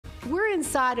We're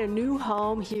inside a new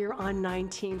home here on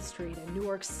 19th Street in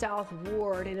Newark's South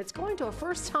Ward, and it's going to a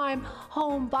first-time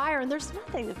home buyer, and there's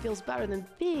nothing that feels better than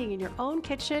being in your own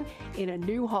kitchen in a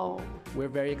new home. We're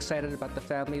very excited about the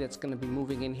family that's going to be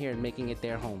moving in here and making it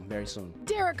their home very soon.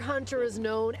 Derek Hunter is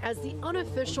known as the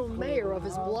unofficial mayor of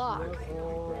his block.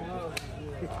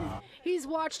 He's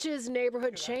watched his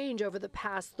neighborhood change over the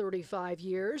past 35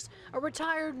 years. A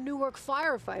retired Newark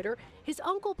firefighter, his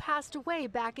uncle passed away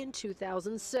back in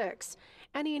 2006,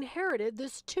 and he inherited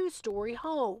this two-story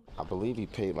home. I believe he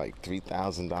paid like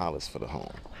 $3,000 for the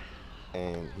home,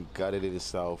 and he gutted it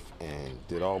himself and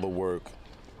did all the work,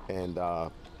 and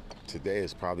today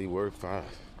it's probably worth, I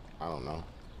don't know,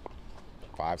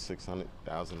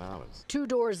 $500,000–$600,000. Two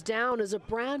doors down is a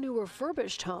brand new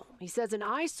refurbished home. He says an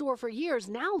eyesore for years,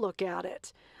 now look at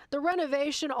it. The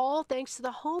renovation all thanks to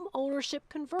the home ownership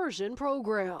conversion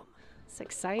program. It's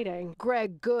exciting.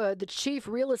 Greg Good, the chief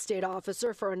real estate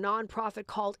officer for a nonprofit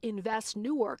called Invest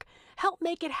Newark, helped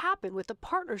make it happen with a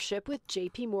partnership with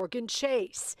JP Morgan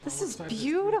Chase. This is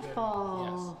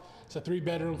beautiful. Yes. It's a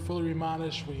 3-bedroom, fully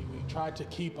remodelished. We tried to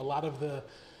keep a lot of the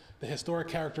historic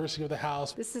characteristic of the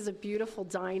house. This is a beautiful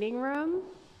dining room.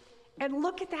 And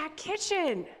look at that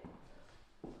kitchen.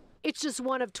 It's just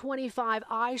one of 25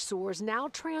 eyesores now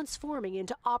transforming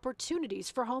into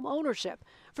opportunities for home ownership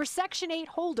for Section 8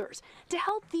 holders to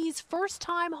help these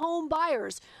first-time home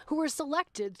buyers who were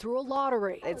selected through a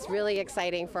lottery. It's really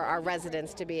exciting for our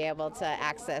residents to be able to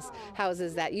access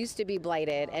houses that used to be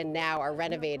blighted and now are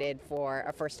renovated for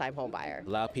a first-time home buyer.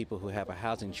 Allow people who have a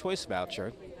housing choice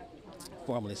voucher,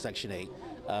 formerly Section 8,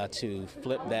 to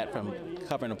flip that from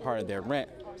covering a part of their rent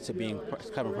to being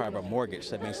covering part of a mortgage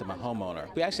that makes them a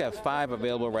homeowner. We actually have 5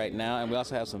 available right now, and we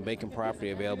also have some vacant property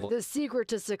available. The secret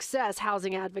to success,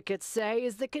 housing advocates say,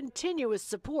 is the continuous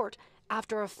support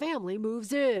after a family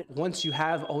moves in. Once you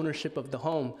have ownership of the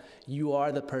home, you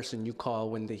are the person you call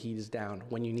when the heat is down,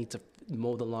 when you need to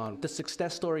mow the lawn. The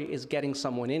success story is getting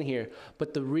someone in here,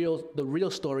 but the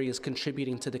real story is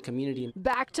contributing to the community.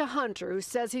 Back to Hunter, who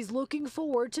says he's looking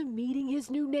forward to meeting his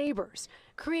new neighbors,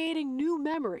 creating new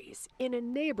memories in a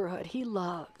neighborhood he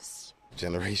loves.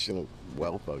 Generational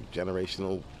wealth, or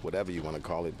generational whatever you want to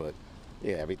call it, but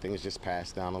yeah, everything is just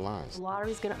passed down the lines. The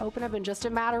lottery's going to open up in just a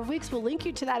matter of weeks. We'll link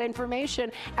you to that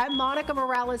information at Monica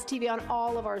Morales TV on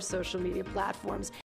all of our social media platforms.